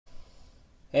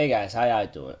Hey guys, how y'all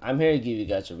doing? I'm here to give you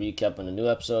guys a recap on the new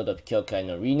episode of Kyoukai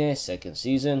no Rinne second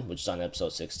season, which is on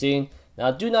episode 16.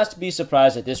 Now, do not be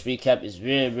surprised that this recap is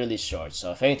really short,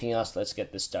 so if anything else, let's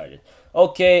get this started.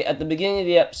 Okay, at the beginning of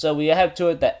the episode, we have to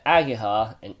it that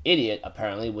Ageha, an idiot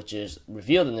apparently, which is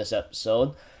revealed in this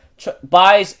episode,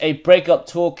 buys a breakup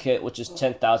toolkit, which is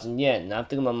 10,000 yen. Now I'm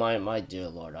thinking in my mind, my dear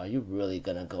lord, are you really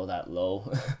gonna go that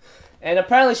low? And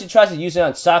apparently she tries to use it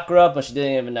on Sakura, but she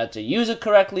didn't even know to use it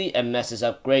correctly and messes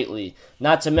up greatly.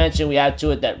 Not to mention we add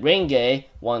to it that Rinne,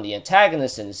 one of the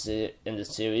antagonists in the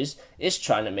series, is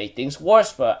trying to make things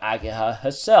worse for Ageha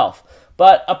herself.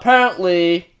 But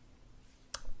apparently,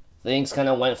 things kind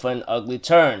of went for an ugly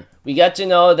turn. We get to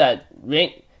know that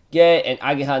Rinne and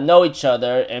Ageha know each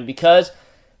other, and because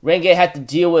Rinne had to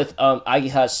deal with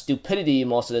Ageha's stupidity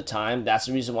most of the time, that's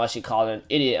the reason why she called her an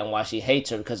idiot and why she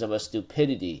hates her, because of her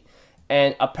stupidity.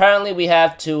 And apparently we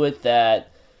have to it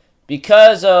that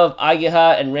because of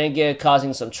Ageha and Rinne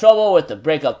causing some trouble with the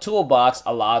breakup toolbox,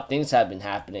 a lot of things have been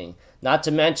happening. Not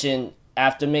to mention,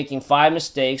 after making 5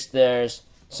 mistakes, there's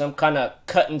some kind of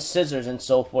cutting scissors and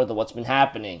so forth of what's been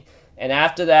happening. And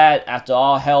after that, after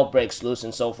all hell breaks loose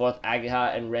and so forth,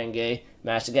 Ageha and Rinne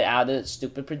manage to get out of the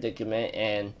stupid predicament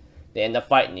and they end up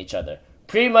fighting each other.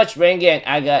 Pretty much Rinne and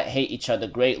Ageha hate each other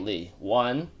greatly.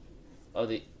 One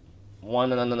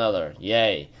and another.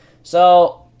 Yay.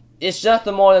 So, it's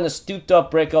nothing more than a stooped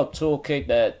up breakup toolkit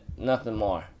that nothing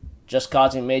more. Just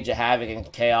causing major havoc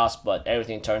and chaos, but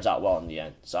everything turns out well in the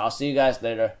end. So I'll see you guys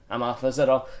later. I'm Alpha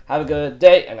Zero. Have a good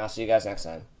day, and I'll see you guys next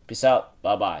time. Peace out.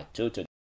 Bye-bye.